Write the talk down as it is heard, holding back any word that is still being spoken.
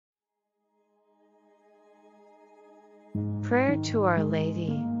Prayer to Our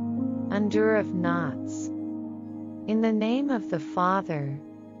Lady, Untier of Knots. In the name of the Father,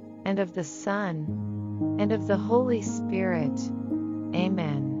 and of the Son, and of the Holy Spirit.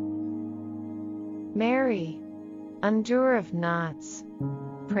 Amen. Mary, Untier of Knots,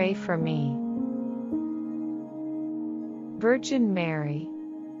 pray for me. Virgin Mary,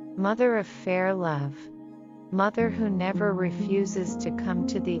 Mother of fair love, Mother who never refuses to come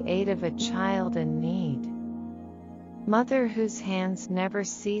to the aid of a child in need, Mother whose hands never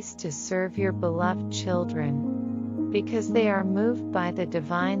cease to serve your beloved children, because they are moved by the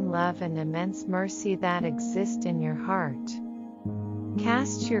divine love and immense mercy that exist in your heart.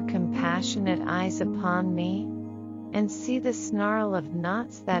 Cast your compassionate eyes upon me, and see the snarl of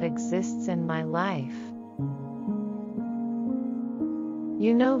knots that exists in my life.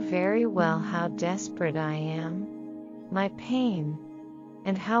 You know very well how desperate I am, my pain,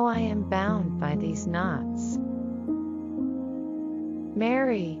 and how I am bound by these knots.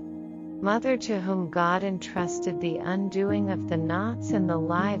 Mary, Mother to whom God entrusted the undoing of the knots in the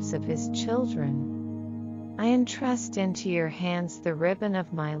lives of His children, I entrust into your hands the ribbon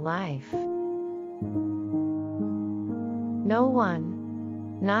of my life. No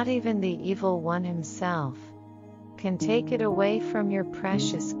one, not even the evil one himself, can take it away from your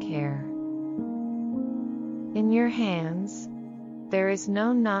precious care. In your hands, there is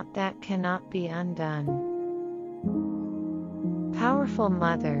no knot that cannot be undone. Powerful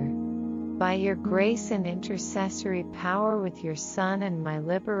Mother, by your grace and intercessory power with your Son and my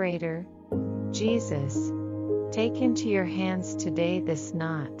Liberator, Jesus, take into your hands today this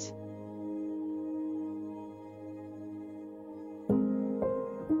knot.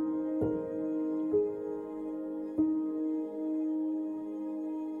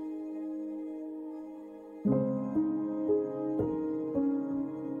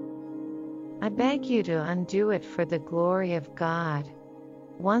 I beg you to undo it for the glory of God,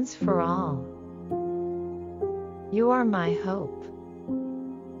 once for all. You are my hope.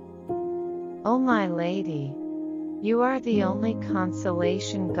 O my Lady, you are the only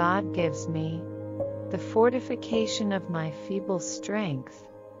consolation God gives me, the fortification of my feeble strength,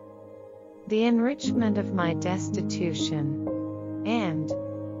 the enrichment of my destitution, and,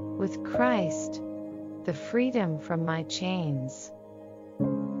 with Christ, the freedom from my chains.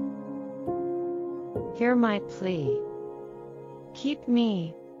 Hear my plea. Keep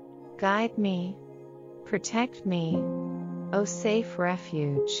me, guide me, protect me, O safe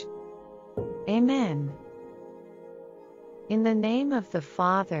refuge. Amen. In the name of the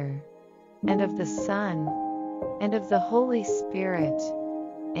Father, and of the Son, and of the Holy Spirit.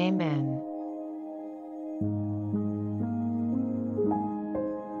 Amen.